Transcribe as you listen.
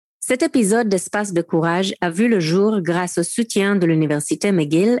Cet épisode d'Espace de courage a vu le jour grâce au soutien de l'Université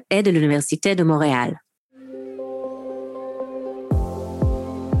McGill et de l'Université de Montréal.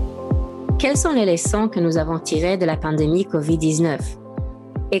 Quelles sont les leçons que nous avons tirées de la pandémie COVID-19?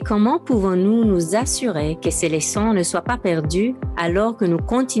 Et comment pouvons-nous nous assurer que ces leçons ne soient pas perdues alors que nous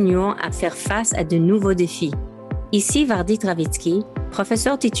continuons à faire face à de nouveaux défis? Ici Vardit Ravitsky,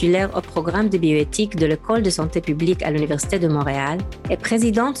 professeure titulaire au programme de bioéthique de l'École de santé publique à l'Université de Montréal et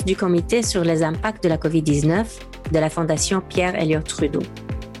présidente du comité sur les impacts de la COVID-19 de la Fondation Pierre Elliott Trudeau.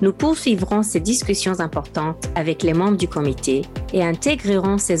 Nous poursuivrons ces discussions importantes avec les membres du comité et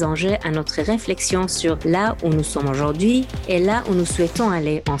intégrerons ces enjeux à notre réflexion sur là où nous sommes aujourd'hui et là où nous souhaitons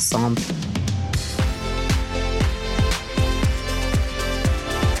aller ensemble.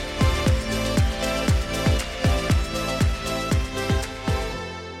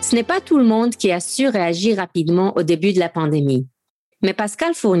 Ce n'est pas tout le monde qui a su réagir rapidement au début de la pandémie. Mais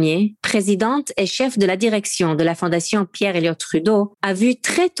Pascale Fournier, présidente et chef de la direction de la Fondation Pierre Elliott Trudeau, a vu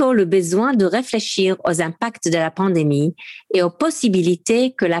très tôt le besoin de réfléchir aux impacts de la pandémie et aux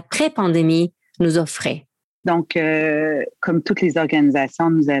possibilités que l'après-pandémie nous offrait. Donc, comme toutes les organisations,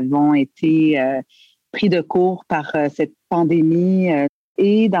 nous avons été pris de court par cette pandémie.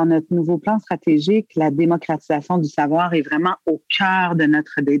 Et dans notre nouveau plan stratégique, la démocratisation du savoir est vraiment au cœur de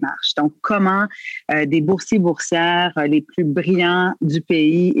notre démarche. Donc, comment des boursiers-boursières les plus brillants du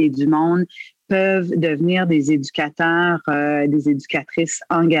pays et du monde peuvent devenir des éducateurs, des éducatrices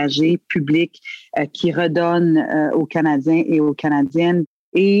engagées, publiques, qui redonnent aux Canadiens et aux Canadiennes.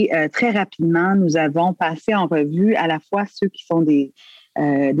 Et très rapidement, nous avons passé en revue à la fois ceux qui sont des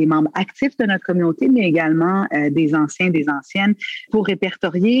membres actifs de notre communauté, mais également des anciens, des anciennes, pour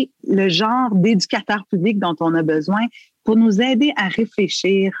répertorier le genre d'éducateurs publics dont on a besoin pour nous aider à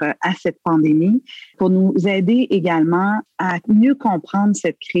réfléchir à cette pandémie, pour nous aider également à mieux comprendre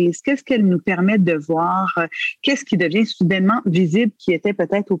cette crise. Qu'est-ce qu'elle nous permet de voir? Qu'est-ce qui devient soudainement visible qui était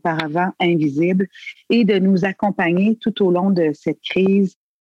peut-être auparavant invisible? Et de nous accompagner tout au long de cette crise.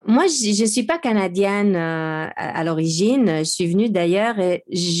 Moi, je suis pas canadienne à l'origine. Je suis venue d'ailleurs et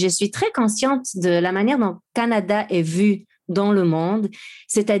je suis très consciente de la manière dont le Canada est vu dans le monde,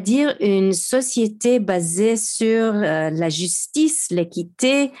 c'est-à-dire une société basée sur la justice,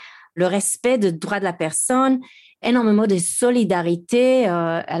 l'équité, le respect des droits de la personne, énormément de solidarité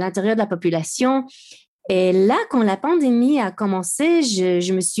à l'intérieur de la population. Et là, quand la pandémie a commencé,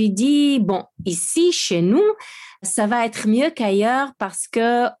 je me suis dit, bon, ici, chez nous, ça va être mieux qu'ailleurs parce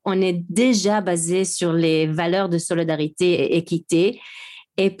que on est déjà basé sur les valeurs de solidarité et équité.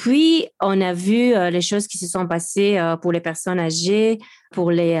 Et puis, on a vu les choses qui se sont passées pour les personnes âgées, pour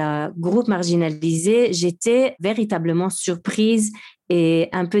les groupes marginalisés. J'étais véritablement surprise et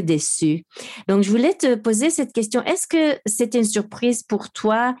un peu déçue. Donc, je voulais te poser cette question. Est-ce que c'était une surprise pour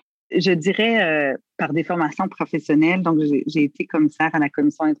toi? Je dirais par des formations professionnelles. Donc, j'ai été commissaire à la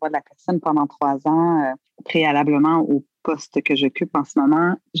Commission des droits de la personne pendant 3 ans, préalablement au poste que j'occupe en ce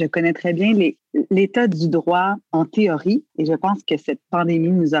moment. Je connais très bien l'état du droit en théorie et je pense que cette pandémie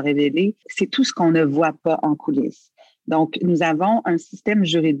nous a révélé, c'est tout ce qu'on ne voit pas en coulisses. Donc, nous avons un système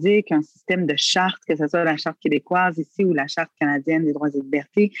juridique, un système de charte, que ce soit la Charte québécoise ici ou la Charte canadienne des droits et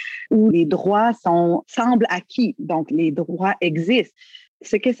libertés, où les droits semblent acquis. Donc, les droits existent.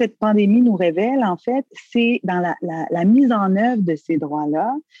 Ce que cette pandémie nous révèle, en fait, c'est dans la mise en œuvre de ces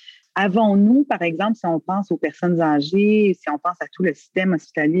droits-là. Avons-nous, par exemple, si on pense aux personnes âgées, si on pense à tout le système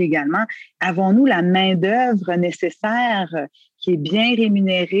hospitalier également, avons-nous la main-d'œuvre nécessaire qui est bien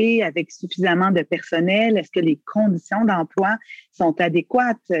rémunérée avec suffisamment de personnel? Est-ce que les conditions d'emploi sont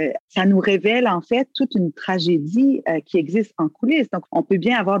adéquates? Ça nous révèle, en fait, toute une tragédie qui existe en coulisses. Donc, on peut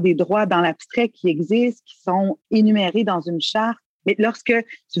bien avoir des droits dans l'abstrait qui existent, qui sont énumérés dans une charte. Mais lorsque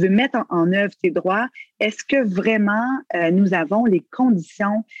tu veux mettre en œuvre tes droits, est-ce que vraiment nous avons les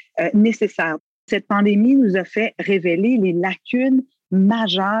conditions nécessaires? Cette pandémie nous a fait révéler les lacunes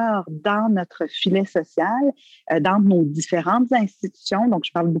majeures dans notre filet social, dans nos différentes institutions. Donc,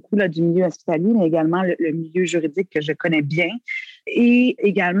 je parle beaucoup là, du milieu hospitalier, mais également le milieu juridique que je connais bien. Et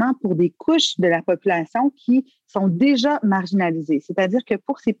également pour des couches de la population qui sont déjà marginalisées. C'est-à-dire que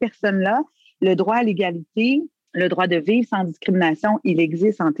pour ces personnes-là, le droit à l'égalité, le droit de vivre sans discrimination, il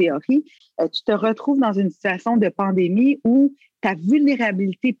existe en théorie. Tu te retrouves dans une situation de pandémie où ta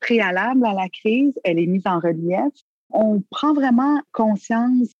vulnérabilité préalable à la crise, elle est mise en relief. On prend vraiment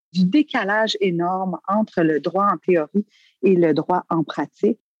conscience du décalage énorme entre le droit en théorie et le droit en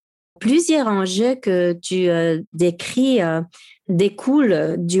pratique. Plusieurs enjeux que tu décris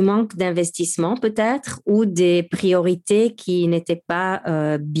découlent du manque d'investissement peut-être ou des priorités qui n'étaient pas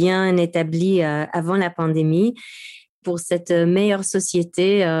bien établies avant la pandémie. pour cette meilleure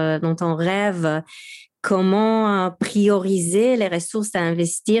société dont on rêve. Comment prioriser les ressources à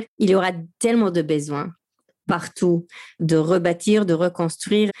investir? Il y aura tellement de besoins partout, de rebâtir, de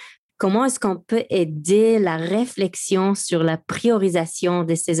reconstruire. Comment est-ce qu'on peut aider la réflexion sur la priorisation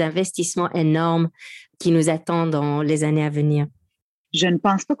de ces investissements énormes qui nous attendent dans les années à venir? Je ne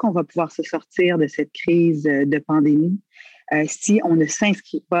pense pas qu'on va pouvoir se sortir de cette crise de pandémie si on ne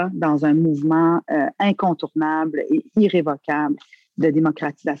s'inscrit pas dans un mouvement incontournable et irrévocable de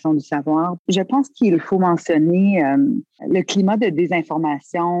démocratisation du savoir. Je pense qu'il faut mentionner le climat de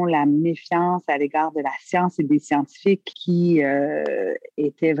désinformation, la méfiance à l'égard de la science et des scientifiques qui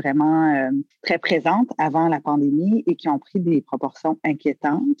était vraiment très présente avant la pandémie et qui ont pris des proportions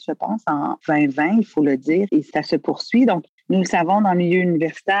inquiétantes, je pense, en 2020, il faut le dire, et ça se poursuit. Donc, nous le savons, dans le milieu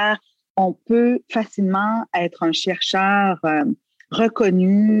universitaire, on peut facilement être un chercheur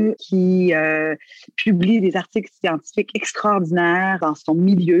reconnu, qui publie des articles scientifiques extraordinaires dans son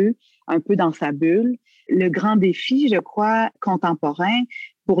milieu, un peu dans sa bulle. Le grand défi, je crois, contemporain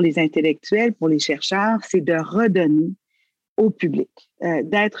pour les intellectuels, pour les chercheurs, c'est de redonner au public,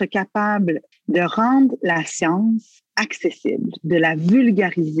 d'être capable de rendre la science accessible, de la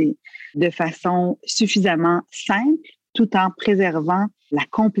vulgariser de façon suffisamment simple, tout en préservant la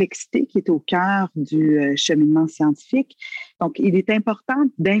complexité qui est au cœur du cheminement scientifique. Donc, il est important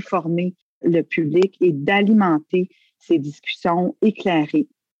d'informer le public et d'alimenter ces discussions éclairées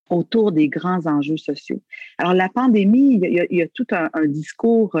autour des grands enjeux sociaux. Alors, la pandémie, il y a tout un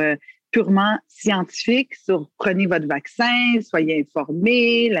discours purement scientifique sur prenez votre vaccin, soyez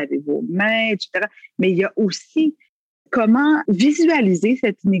informés, lavez vos mains, etc. Mais il y a aussi comment visualiser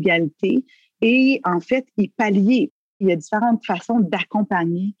cette inégalité et, en fait, y pallier. Il y a différentes façons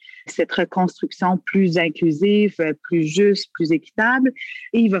d'accompagner cette reconstruction plus inclusive, plus juste, plus équitable.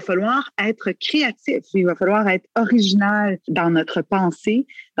 Et il va falloir être créatif, il va falloir être original dans notre pensée,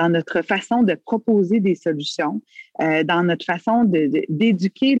 dans notre façon de proposer des solutions, dans notre façon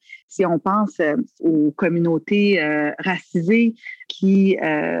d'éduquer. Si on pense aux communautés racisées qui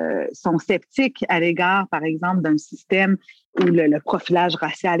sont sceptiques à l'égard, par exemple, d'un système où le profilage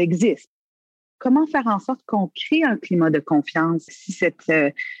racial existe. Comment faire en sorte qu'on crée un climat de confiance si cette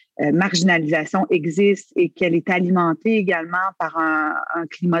marginalisation existe et qu'elle est alimentée également par un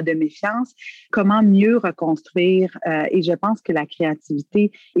climat de méfiance? Comment mieux reconstruire? Et je pense que la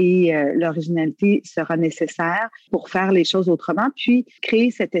créativité et l'originalité sera nécessaire pour faire les choses autrement, puis créer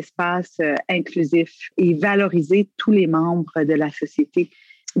cet espace inclusif et valoriser tous les membres de la société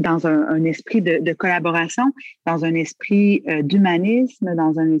dans un esprit de collaboration, dans un esprit d'humanisme,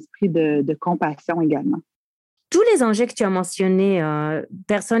 dans un esprit de compassion également. Tous les enjeux que tu as mentionnés,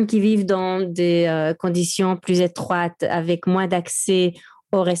 personnes qui vivent dans des conditions plus étroites, avec moins d'accès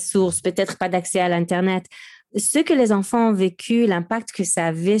aux ressources, peut-être pas d'accès à l'Internet, ce que les enfants ont vécu, l'impact que ça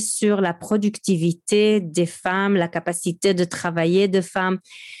avait sur la productivité des femmes, la capacité de travailler de femmes,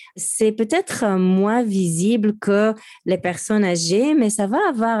 c'est peut-être moins visible que les personnes âgées, mais ça va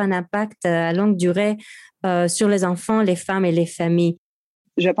avoir un impact à longue durée sur les enfants, les femmes et les familles.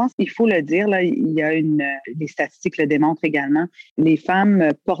 Je pense qu'il faut le dire, là, il y a les statistiques le démontrent également, les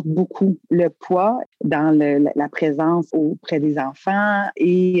femmes portent beaucoup le poids dans la présence auprès des enfants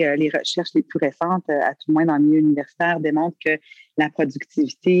et les recherches les plus récentes, à tout le moins dans le milieu universitaire, démontrent que la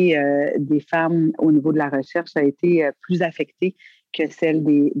productivité des femmes au niveau de la recherche a été plus affectée que celle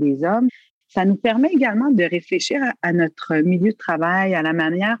des hommes. Ça nous permet également de réfléchir à notre milieu de travail, à la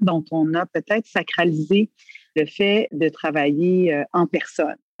manière dont on a peut-être sacralisé le fait de travailler en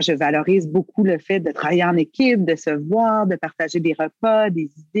personne. Je valorise beaucoup le fait de travailler en équipe, de se voir, de partager des repas, des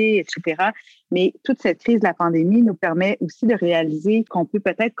idées, etc. Mais toute cette crise de la pandémie nous permet aussi de réaliser qu'on peut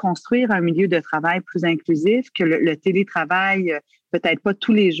peut-être construire un milieu de travail plus inclusif, que le télétravail, peut-être pas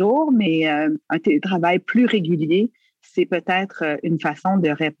tous les jours, mais un télétravail plus régulier, c'est peut-être une façon de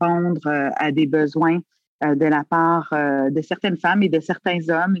répondre à des besoins de la part de certaines femmes et de certains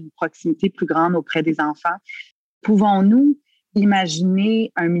hommes, une proximité plus grande auprès des enfants. Pouvons-nous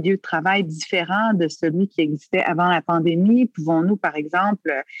imaginer un milieu de travail différent de celui qui existait avant la pandémie? Pouvons-nous, par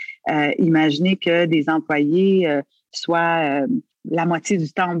exemple, imaginer que des employés soient la moitié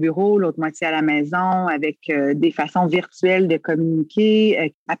du temps au bureau, l'autre moitié à la maison, avec des façons virtuelles de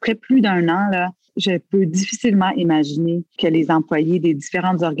communiquer? Après plus d'un an, là, je peux difficilement imaginer que les employés des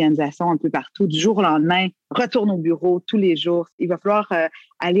différentes organisations un peu partout, du jour au lendemain, retournent au bureau tous les jours. Il va falloir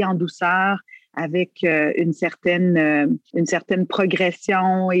aller en douceur avec une certaine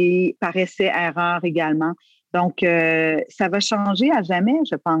progression et par essai-erreur également. Donc, ça va changer à jamais,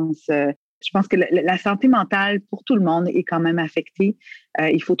 je pense, Je pense que la santé mentale pour tout le monde est quand même affectée.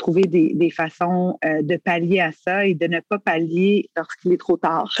 Il faut trouver des façons de pallier à ça et de ne pas pallier lorsqu'il est trop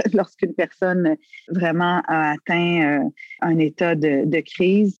tard, lorsqu'une personne vraiment a atteint un état de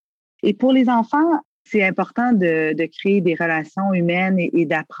crise. Et pour les enfants, c'est important de créer des relations humaines et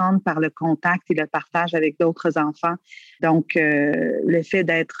d'apprendre par le contact et le partage avec d'autres enfants. Donc, le fait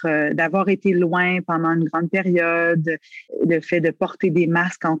d'avoir été loin pendant une grande période, le fait de porter des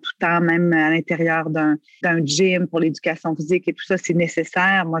masques en tout temps, même à l'intérieur d'un gym pour l'éducation physique et tout ça, c'est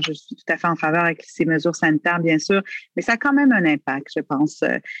nécessaire. Moi, je suis tout à fait en faveur avec ces mesures sanitaires, bien sûr, mais ça a quand même un impact, je pense,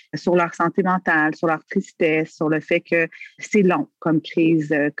 sur leur santé mentale, sur leur tristesse, sur le fait que c'est long comme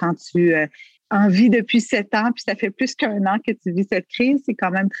crise. Quand tu en vie depuis 7 ans, puis ça fait plus qu'1 an que tu vis cette crise, c'est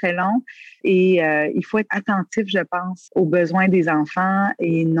quand même très long. Et il faut être attentif, je pense, aux besoins des enfants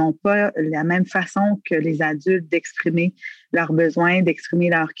et non pas la même façon que les adultes d'exprimer leurs besoins, d'exprimer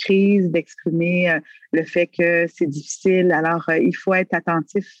leur crise, d'exprimer le fait que c'est difficile. Alors, il faut être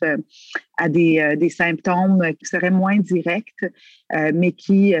attentif à des symptômes qui seraient moins directs, mais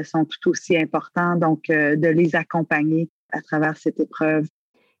qui sont tout aussi importants, donc de les accompagner à travers cette épreuve.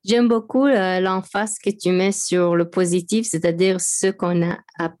 J'aime beaucoup l'emphase que tu mets sur le positif, c'est-à-dire ce qu'on a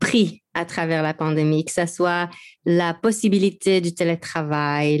appris à travers la pandémie, que ce soit la possibilité du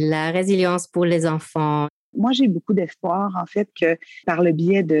télétravail, la résilience pour les enfants. Moi, j'ai beaucoup d'espoir, en fait, que par le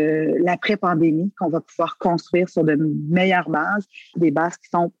biais de l'après-pandémie, qu'on va pouvoir construire sur de meilleures bases, des bases qui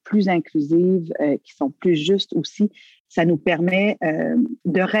sont plus inclusives, qui sont plus justes aussi. Ça nous permet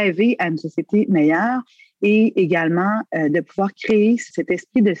de rêver à une société meilleure et également de pouvoir créer cet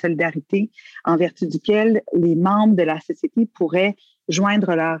esprit de solidarité en vertu duquel les membres de la société pourraient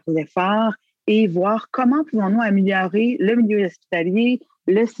joindre leurs efforts et voir comment pouvons-nous améliorer le milieu hospitalier,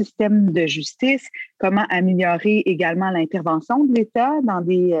 le système de justice, comment améliorer également l'intervention de l'État dans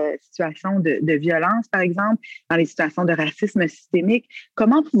des situations de violence, par exemple, dans les situations de racisme systémique.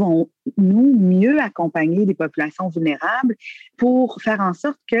 Comment pouvons-nous mieux accompagner les populations vulnérables pour faire en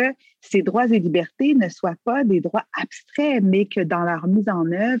sorte que ces droits et libertés ne soient pas des droits abstraits, mais que dans leur mise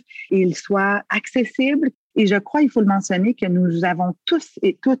en œuvre, ils soient accessibles. Et je crois, il faut le mentionner, que nous avons tous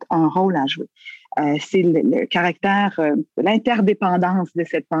et toutes un rôle à jouer. C'est le caractère, l'interdépendance de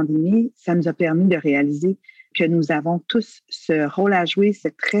cette pandémie. Ça nous a permis de réaliser que nous avons tous ce rôle à jouer,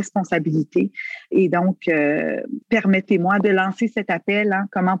 cette responsabilité. Et donc, permettez-moi de lancer cet appel.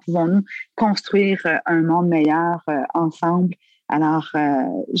 Comment pouvons-nous construire un monde meilleur ensemble? Alors,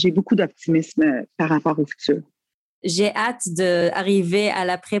 j'ai beaucoup d'optimisme par rapport au futur. J'ai hâte d'arriver à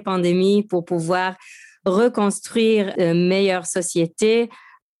l'après-pandémie pour pouvoir reconstruire une meilleure société.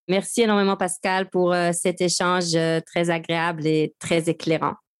 Merci énormément, Pascale, pour cet échange très agréable et très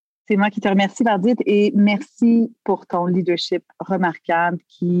éclairant. C'est moi qui te remercie, Vardit, et merci pour ton leadership remarquable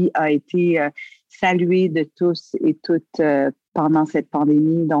qui a été salué de tous et toutes pendant cette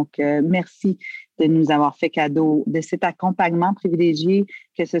pandémie. Donc, merci de nous avoir fait cadeau de cet accompagnement privilégié,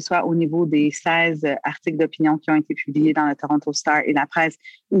 que ce soit au niveau des 16 articles d'opinion qui ont été publiés dans le Toronto Star et la presse,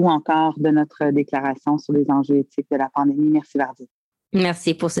 ou encore de notre déclaration sur les enjeux éthiques de la pandémie. Merci, Vardit.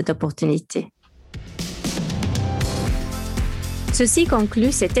 Merci pour cette opportunité. Ceci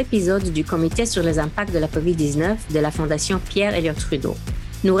conclut cet épisode du Comité sur les impacts de la COVID-19 de la Fondation Pierre Elliott Trudeau.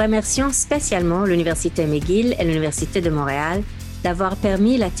 Nous remercions spécialement l'Université McGill et l'Université de Montréal d'avoir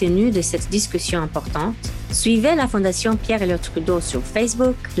permis la tenue de cette discussion importante. Suivez la Fondation Pierre Elliott Trudeau sur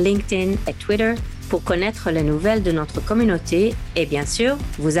Facebook, LinkedIn et Twitter pour connaître les nouvelles de notre communauté et bien sûr,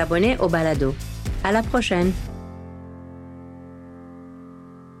 vous abonner au balado. À la prochaine!